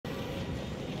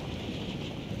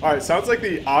Alright, sounds like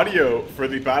the audio for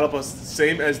the battle bus is the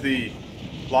same as the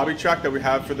lobby track that we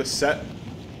have for the set.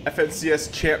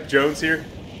 FNCS Champ Jones here.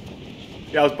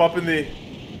 Yeah, I was bumping the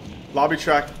lobby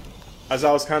track as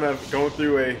I was kind of going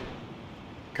through a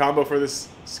combo for this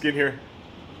skin here.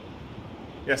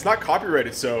 Yeah, it's not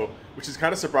copyrighted, so, which is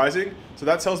kind of surprising. So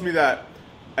that tells me that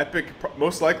Epic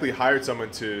most likely hired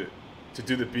someone to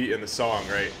do the beat in the song,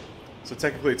 right? So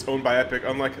technically it's owned by Epic,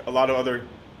 unlike a lot of other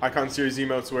Icon Series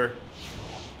emotes where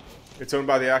it's owned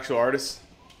by the actual artist.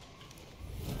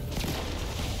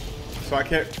 So I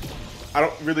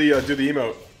don't really do the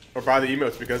emote or buy the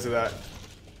emotes because of that.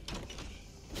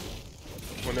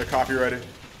 When they're copyrighted.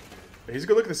 Hey, he's a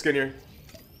good look at the skin here.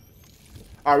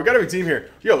 Alright, we gotta redeem here.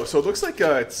 Yo, so it looks like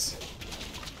it's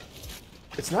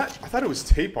not, I thought it was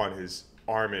tape on his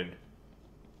arm and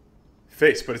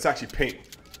face, but it's actually paint.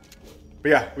 But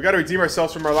yeah, we gotta redeem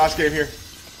ourselves from our last game here.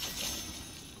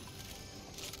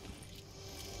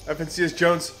 FNCS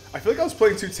Jones. I feel like I was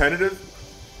playing too tentative.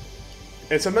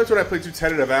 And sometimes when I play too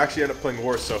tentative, I actually end up playing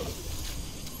worse, so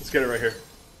let's get it right here.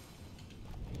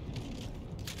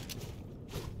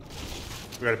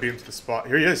 We gotta beat him to the spot.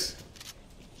 Here he is.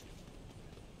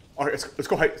 Alright, let's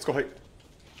go height. Let's go height.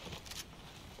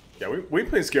 Yeah, we ain't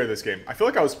playing scared this game. I feel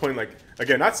like I was playing, like,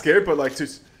 again, not scared, but like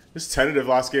just tentative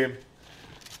last game.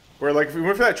 Where, like, if we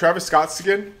went for that Travis Scott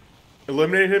skin,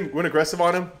 eliminated him, went aggressive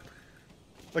on him,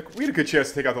 like, we had a good chance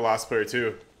to take out the last player,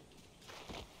 too.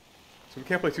 So we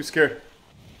can't play too scared.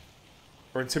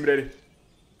 Or intimidated.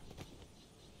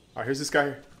 Alright, here's this guy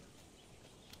here.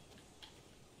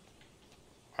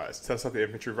 Alright, let's test out the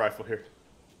infantry rifle here.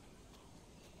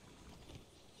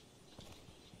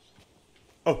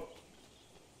 Oh.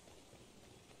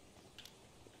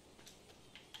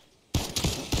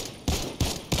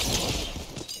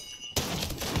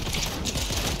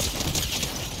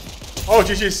 Oh,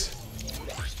 GG's.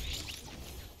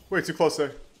 Way too close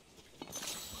there.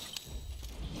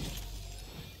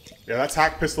 Yeah, that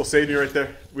tack pistol saved me right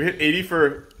there. We hit 80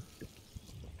 for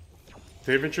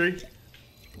the infantry.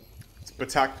 But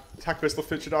tack pistol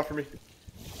finished it off for me.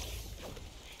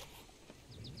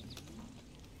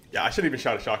 Yeah, I shouldn't even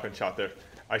shot a shotgun shot there.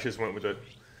 I just went with the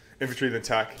infantry then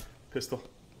tack pistol.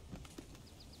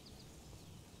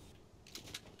 Is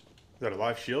that a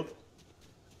live shield?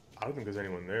 I don't think there's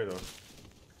anyone there though.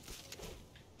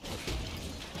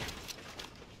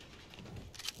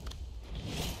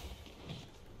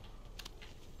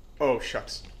 Oh,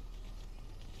 shucks.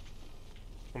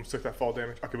 Almost took that fall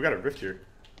damage. Okay, we got a rift here.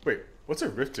 Wait, what's a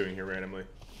rift doing here randomly?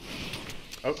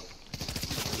 Oh,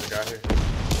 there's a guy here.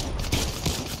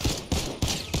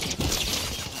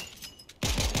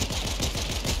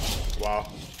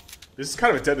 Wow. This is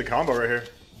kind of a deadly combo right here.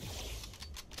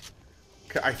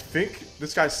 Okay, I think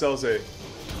this guy sells a...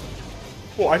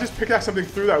 Whoa, I just pickaxed something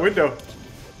through that window.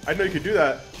 I didn't know you could do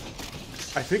that.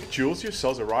 I think Jules here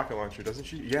sells a rocket launcher, doesn't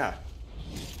she? Yeah.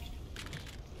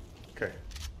 Okay,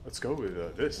 let's go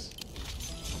with this.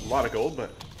 A lot of gold, but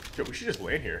yo, we should just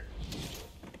land here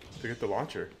to get the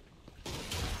launcher.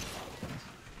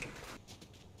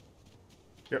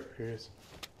 Yep, here he is.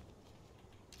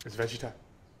 It's Vegeta.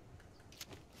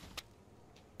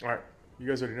 Alright, you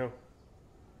guys already know.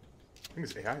 I think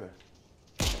it's AI there.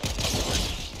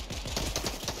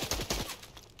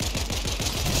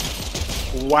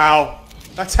 Wow,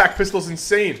 that tack pistol's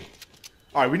insane.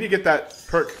 Alright, we need to get that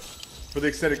perk for the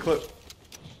extended clip.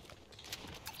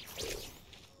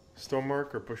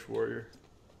 Stonemark or Bush Warrior?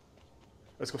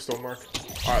 Let's go Stonemark.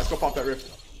 Alright, let's go pop that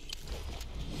rift.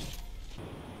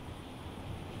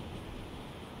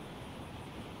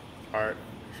 Alright,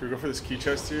 should we go for this key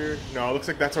chest here? No, it looks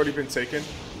like that's already been taken.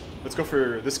 Let's go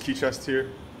for this key chest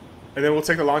here. And then we'll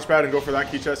take the launch pad and go for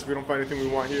that key chest if we don't find anything we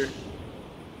want here.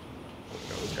 Oh,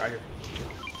 no, this guy here.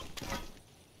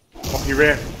 Oh, he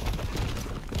ran.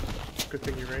 Good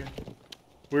thing he ran.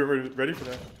 We were ready for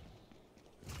that.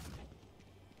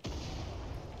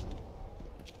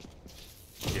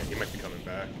 Yeah, he might be coming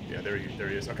back. Yeah, there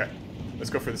he is. Okay, let's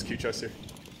go for this key chest here.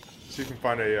 See if we can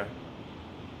find a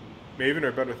Maven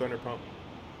or better Thunder Pump.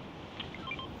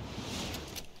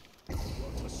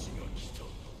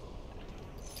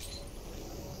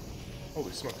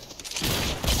 Holy smokes.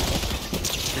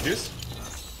 Reduce?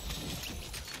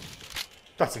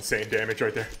 That's insane damage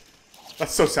right there.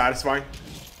 That's so satisfying.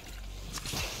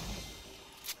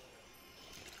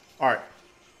 Alright.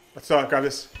 Let's grab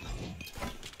this.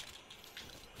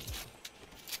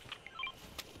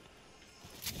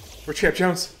 We're Champ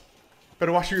Jones.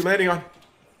 Better watch who you're landing on.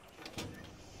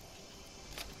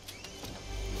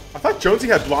 I thought Jonesy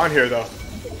had blonde hair though.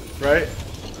 Right?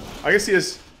 I guess he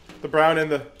has the brown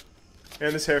and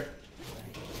this hair.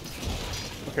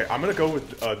 Okay, I'm gonna go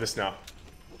with this now.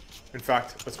 In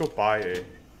fact, let's go buy a...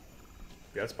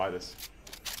 Yeah, let's buy this.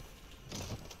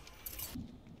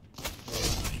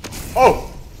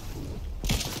 Oh!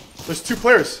 There's 2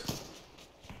 players.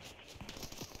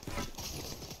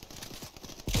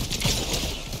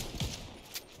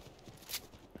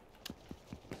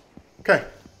 Okay.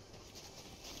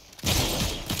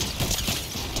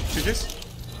 GG's.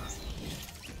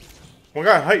 One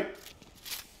guy on height.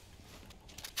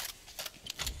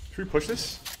 Should we push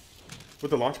this?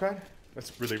 With the launch pad?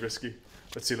 That's really risky.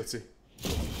 Let's see, let's see.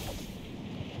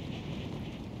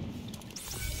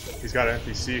 He's got an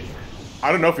NPC.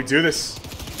 I don't know if we do this.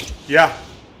 Yeah.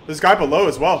 There's a guy below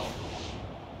as well.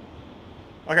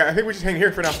 Okay, I think we just hang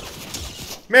here for now.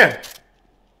 Man!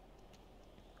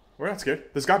 We're not scared.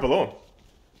 There's a guy below him.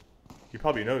 He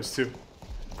probably knows too.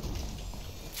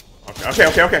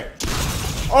 Okay.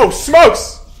 Oh,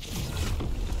 smokes!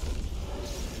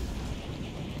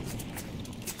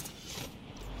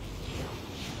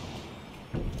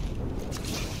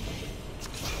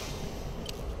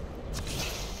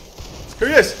 Here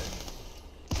he is.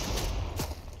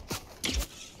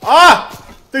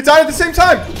 Ah! They died at the same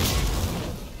time.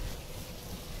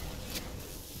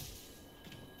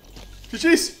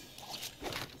 GG's.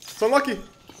 It's unlucky.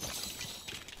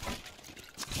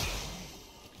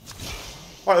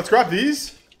 Alright, let's grab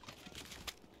these.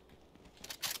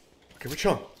 Okay, we're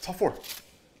chilling. Top 4.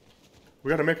 We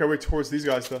gotta make our way towards these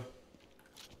guys, though.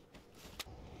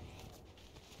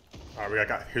 Alright, we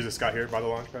got... Here's this guy here by the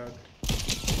launch pad.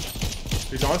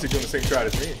 He's honestly doing the same strat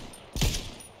as me.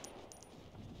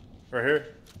 Right here.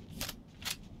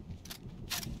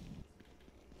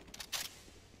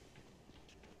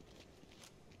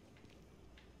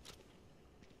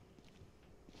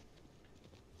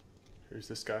 Here's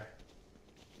this guy.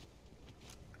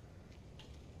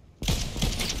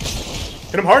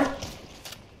 Hit him hard.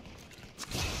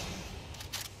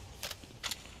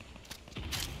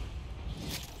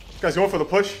 This guy's going for the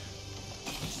push.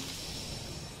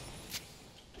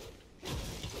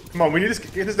 Come on, we need to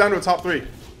get this down to a top 3.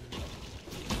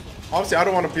 Obviously, I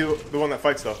don't want to be the one that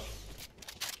fights, though.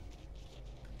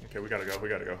 Okay, we gotta go.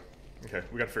 Okay,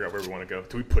 we gotta figure out where we want to go.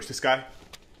 Do we push this guy?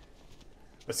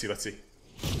 Let's see.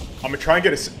 I'm gonna try and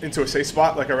get us into a safe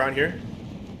spot, like around here.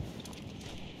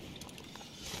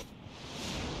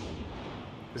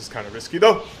 This is kind of risky,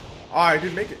 though. Ah, I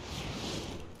didn't make it.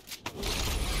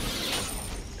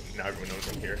 Now everyone knows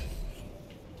I'm here.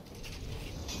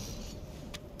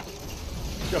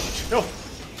 No.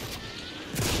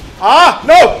 Ah,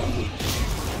 no!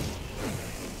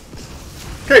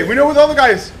 Okay, we know where the other guy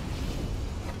is.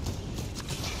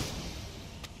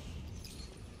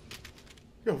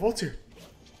 Yo, Volt's here.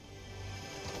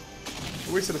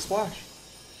 We wasted a splash.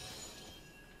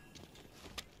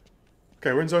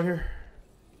 Okay, we're in zone here.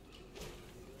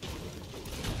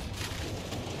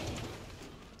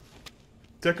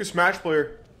 Deku Smash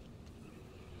player.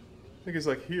 I think he's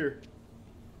like here.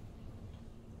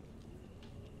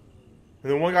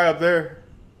 And then one guy up there.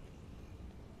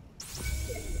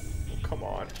 Oh, come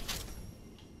on.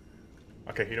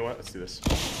 Okay, you know what? Let's do this.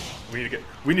 We need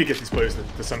to get these players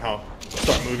to somehow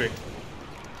start moving.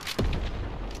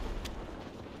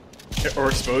 Or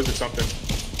exposed or something.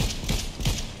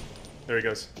 There he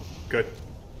goes. Good.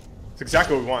 It's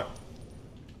exactly what we want.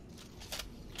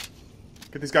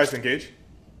 Get these guys to engage.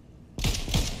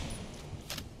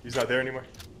 He's not there anymore.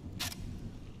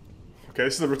 Okay,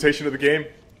 this is the rotation of the game.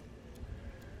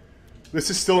 This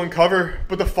is still in cover,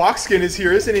 but the fox skin is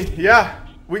here, isn't he? Yeah,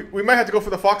 we might have to go for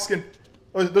the fox skin.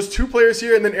 Oh, there's 2 players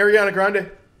here and then Ariana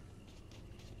Grande.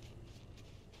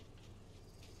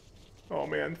 Oh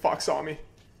man, Fox saw me,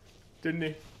 didn't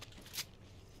he?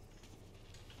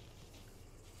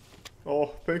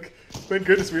 Oh, thank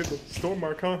goodness we have the storm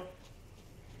mark, huh?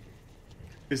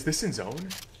 Is this in zone?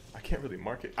 I can't really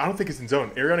mark it. I don't think it's in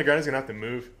zone. Ariana Grande's gonna have to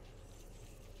move.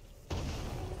 There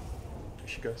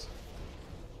she goes.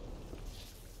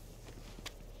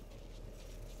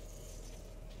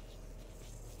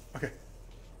 Okay.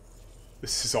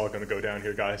 This is all gonna go down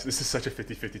here, guys. This is such a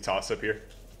 50-50 toss up here.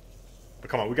 But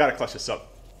come on, we gotta clutch this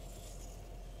up.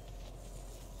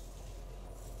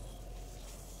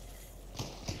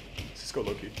 Let's just go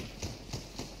low-key.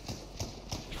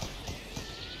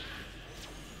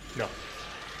 No.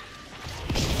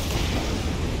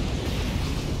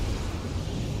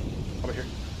 How about here?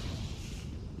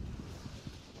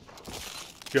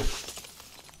 Yo.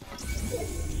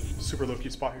 Super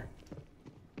low-key spot here.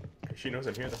 Okay, she knows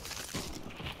I'm here, though.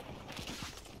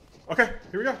 Okay,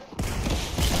 here we go.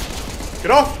 Get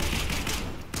off!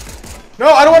 No,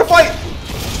 I don't want to fight!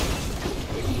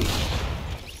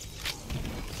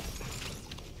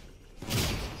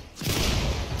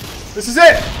 This is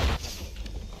it!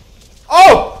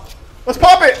 Oh! Let's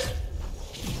pop it!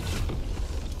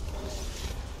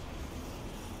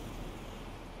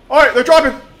 Alright, they're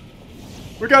dropping.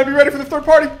 We gotta be ready for the third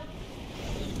party.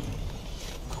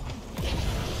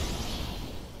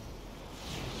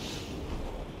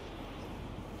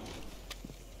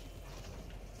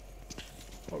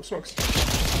 Oh, smokes.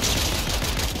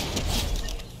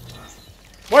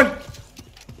 One!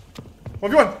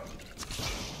 1v1!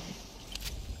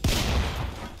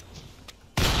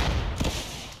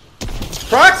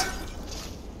 Cracked!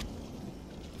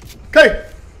 Okay!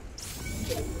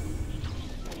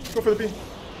 Go for the beam.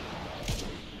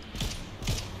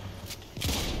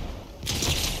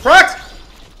 Cracked!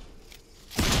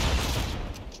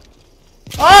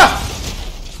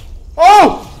 Ah!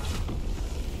 Oh!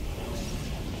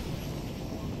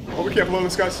 Oh, we can't blow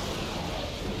this, guys.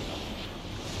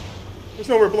 There's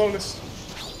nowhere blowing this.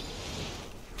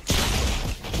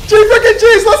 G freaking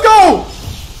G's, let's go!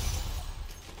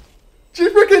 G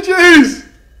freaking G's!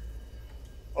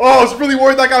 Oh, I was really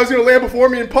worried that guy was gonna land before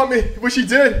me and pump me, which he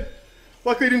did.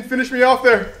 Luckily, he didn't finish me off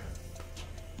there.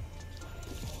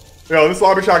 Yo, this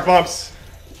lobby track bumps.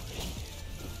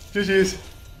 GG's.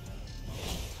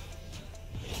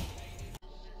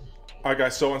 Alright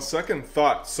guys, so on second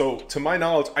thought, so to my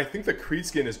knowledge, I think the Creed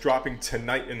skin is dropping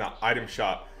tonight in the item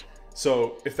shop.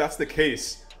 So if that's the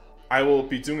case, I will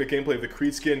be doing a gameplay of the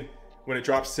Creed skin when it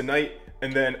drops tonight.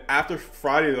 And then after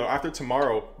Friday though, after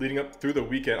tomorrow, leading up through the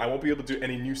weekend, I won't be able to do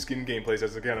any new skin gameplays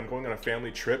as again, I'm going on a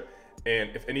family trip.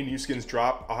 And if any new skins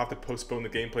drop, I'll have to postpone the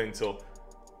gameplay until,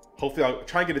 hopefully I'll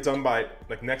try and get it done by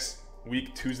like next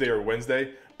week, Tuesday or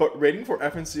Wednesday. But rating for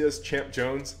FNCS Champ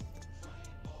Jones,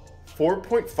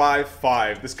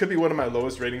 4.55. This could be one of my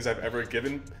lowest ratings I've ever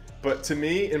given. But to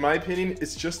me, in my opinion,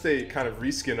 it's just a kind of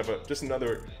reskin of just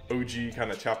another OG kind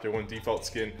of Chapter 1 default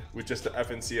skin with just the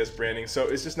FNCS branding. So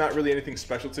it's just not really anything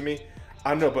special to me.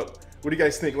 I don't know, but what do you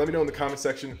guys think? Let me know in the comment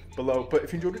section below. But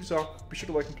if you enjoyed what you saw, be sure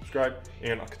to like and subscribe,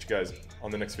 and I'll catch you guys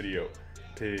on the next video.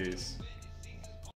 Peace.